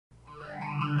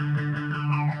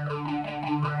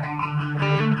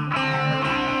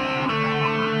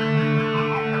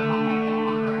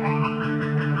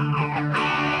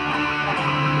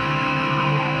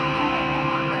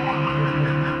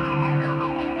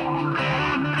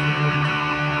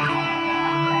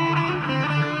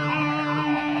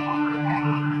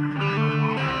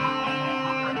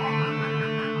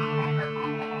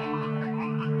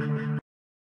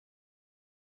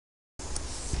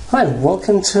Hi,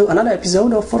 welcome to another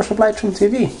episode of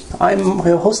PhotoshopLightroomTV. I'm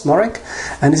your host Marek,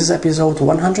 and this is episode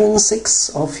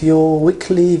 106 of your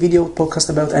weekly video podcast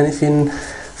about anything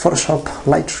Photoshop,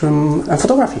 Lightroom and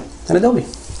photography and Adobe.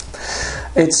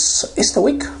 It's Easter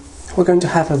week. We're going to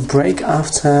have a break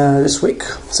after this week,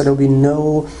 so there will be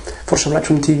no Photoshop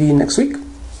LightroomTV next week.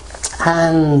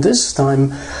 And this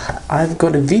time I've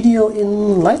got a video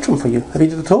in Lightroom for you, a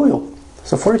video tutorial.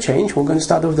 So for a change, we're going to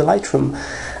start with the Lightroom.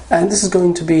 And this is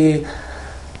going to be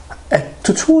a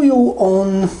tutorial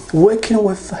on working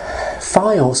with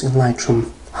files in Lightroom,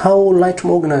 how Lightroom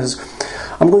organizes.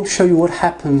 I'm going to show you what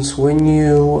happens when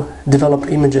you develop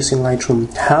images in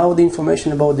Lightroom, how the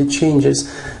information about the changes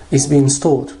is being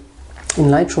stored in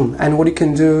Lightroom, and what you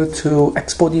can do to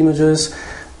export images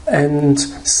and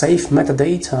save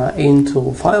metadata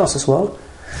into files as well.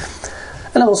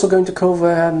 And I'm also going to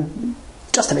cover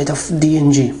just a bit of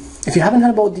DNG. If you haven't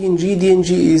heard about DNG,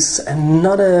 DNG is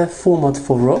another format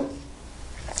for RAW.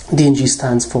 DNG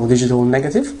stands for Digital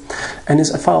Negative, and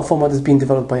is a file format that's been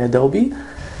developed by Adobe.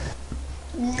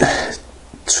 There's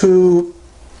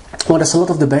a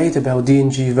lot of debate about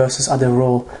DNG versus other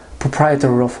RAW,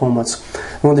 proprietary RAW formats.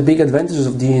 One of the big advantages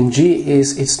of DNG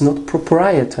is it's not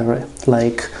proprietary,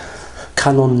 like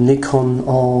Canon, Nikon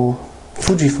or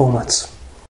Fuji formats.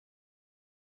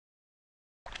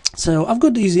 So I've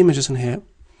got these images in here.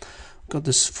 Got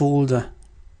this folder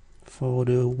for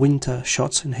the winter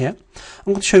shots in here.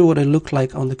 I'm going to show you what they look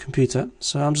like on the computer.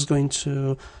 So I'm just going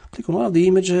to click on one of the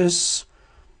images,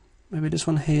 maybe this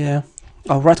one here.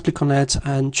 I'll right click on it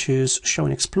and choose Show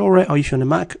in Explorer, or if you're on a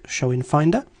Mac, Show in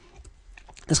Finder.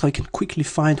 That's how you can quickly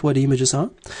find where the images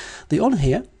are. On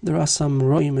here, there are some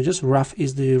RAW images. RAW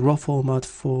is the RAW format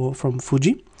from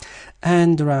Fuji,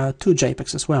 and there are 2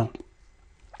 JPEGs as well.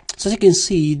 So as you can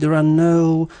see, there are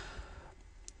no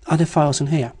other files in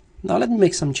here. Now let me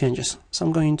make some changes. So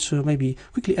I'm going to maybe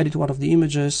quickly edit one of the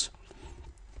images.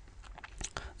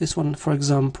 This one, for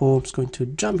example, I'm just going to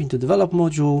jump into Develop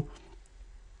module,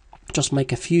 just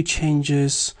make a few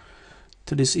changes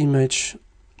to this image.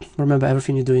 Remember,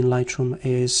 everything you do in Lightroom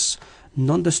is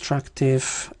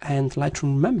non-destructive, and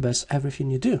Lightroom remembers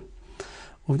everything you do.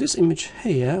 With this image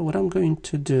here, what I'm going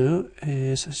to do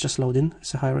is, it's just loading,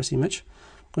 it's a high-res image.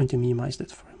 I'm going to minimize that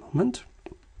for a moment.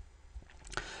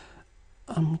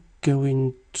 I'm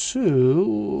going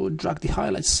to drag the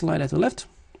highlights slider to the left,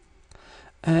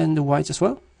 and the whites as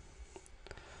well,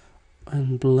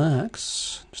 and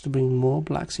blacks, just to bring more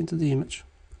blacks into the image.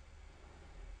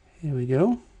 Here we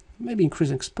go. Maybe increase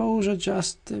exposure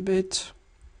just a bit,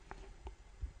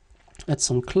 add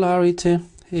some clarity.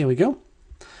 Here we go.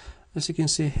 As you can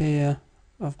see here,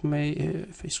 I've made,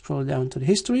 if I scroll down to the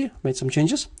history, I've made some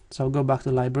changes. So I'll go back to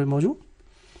the library module,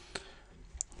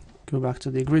 go back to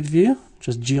the grid view,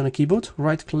 just G on the keyboard,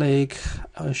 right click,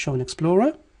 Show in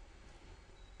Explorer.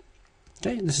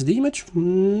 Okay, this is the image,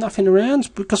 nothing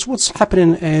around, because what's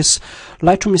happening is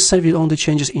Lightroom is saving all the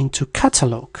changes into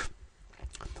catalog.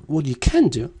 What you can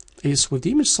do is, with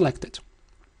the image selected,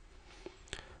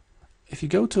 if you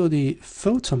go to the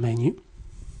photo menu,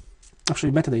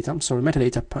 actually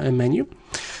metadata menu,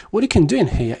 what you can do in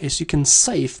here is you can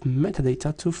save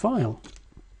metadata to file.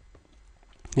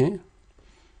 Okay.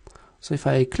 So if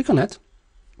I click on it,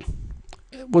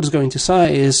 what it's going to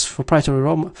say is, for proprietary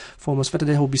RAW formats,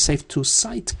 metadata will be saved to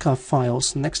sidecar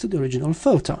files next to the original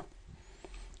photo.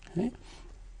 Okay.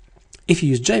 If you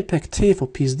use JPEG, TIFF or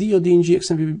PSD or DNG,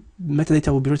 XMP,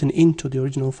 metadata will be written into the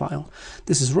original file.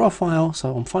 This is RAW file,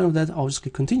 so I'm fine with that. I'll just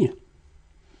click Continue.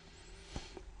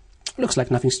 Looks like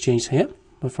nothing's changed here.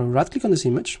 But if I right click on this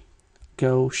image,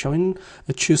 go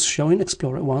choose Show in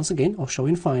Explorer once again, or Show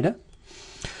in Finder.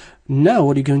 Now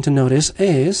what you're going to notice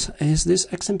is this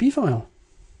XMP file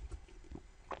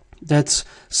that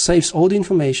saves all the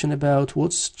information about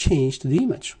what's changed to the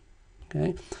image.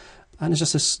 Okay, and it's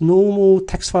just a normal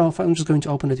text file. I'm just going to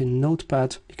open it in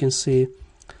Notepad. You can see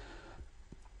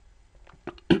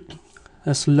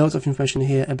there's lots of information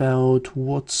here about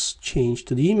what's changed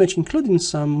to the image, including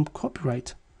some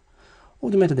copyright, all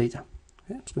the metadata.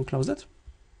 Okay, I'm just going to close that.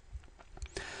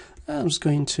 I'm just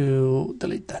going to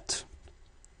delete that.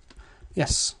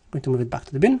 Yes, I'm going to move it back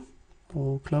to the bin,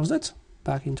 or close that,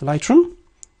 back into Lightroom.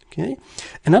 Okay.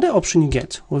 Another option you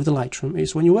get with the Lightroom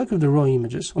is, when you work with the RAW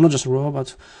images, or not just RAW,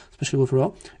 but especially with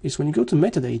RAW, is when you go to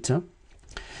metadata,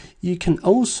 you can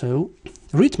also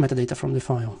read metadata from the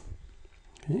file.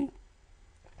 Okay.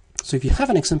 So if you have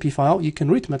an XMP file, you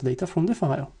can read metadata from the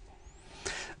file.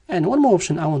 And one more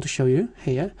option I want to show you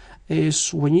here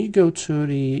is, when you go to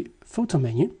the photo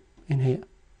menu in here,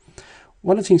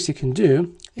 one of the things you can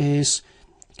do is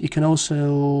you can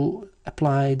also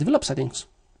apply develop settings.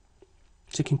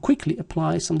 so you can quickly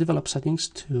apply some develop settings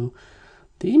to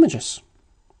the images.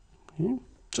 Okay?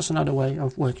 Just another way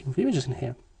of working with images in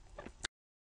here.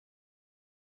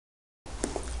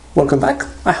 Welcome back.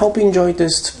 I hope you enjoyed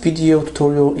this video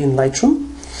tutorial in Lightroom.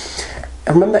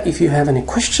 And remember, if you have any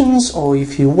questions or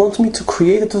if you want me to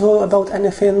create a tutorial about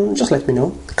anything, just let me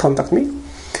know, contact me.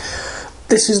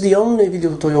 This is the only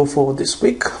video tutorial for this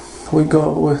week.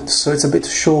 So it's a bit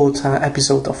short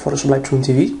episode of Photoshop Lightroom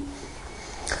TV.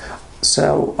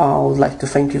 So I would like to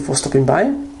thank you for stopping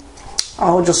by.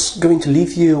 I'm just going to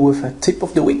leave you with a tip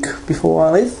of the week before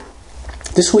I leave.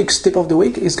 This week's tip of the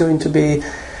week is going to be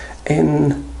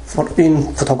in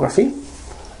photography,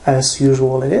 as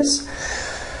usual it is.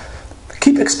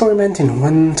 Keep experimenting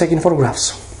when taking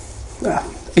photographs.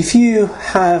 If you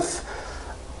have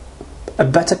a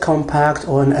better compact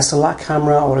or an SLR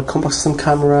camera or a compact system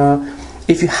camera,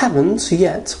 if you haven't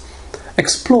yet,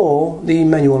 explore the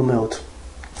manual mode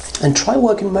and try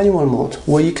working manual mode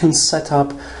where you can set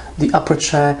up the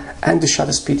aperture and the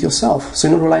shutter speed yourself, so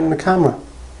you're not relying on the camera.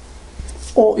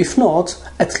 Or if not,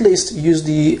 at least use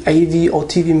the AV or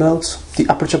TV modes, the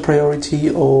aperture priority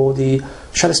or the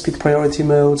shutter speed priority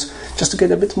modes, just to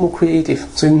get a bit more creative,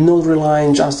 so you're not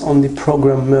relying just on the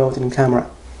program mode in camera.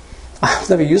 I've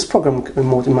never used program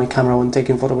mode in my camera when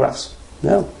taking photographs,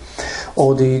 no.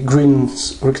 Or the green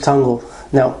rectangle,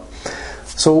 no.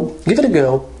 So give it a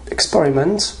go,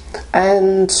 experiment.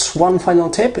 And one final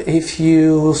tip, if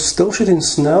you still shoot in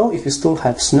snow, if you still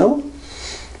have snow,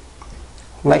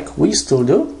 like we still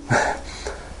do,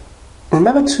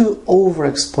 remember to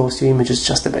overexpose your images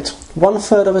just a bit.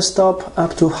 1/3 of a stop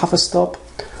up to half a stop,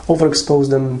 overexpose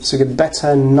them so you get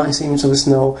better, nice image of the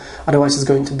snow, otherwise it's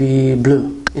going to be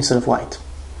blue instead of white.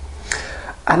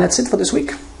 And that's it for this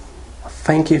week.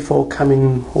 Thank you for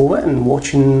coming over and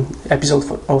watching episode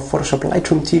of Photoshop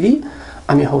Lightroom TV.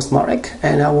 I'm your host Marek,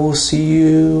 and I will see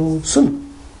you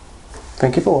soon.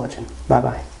 Thank you for watching. Bye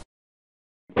bye.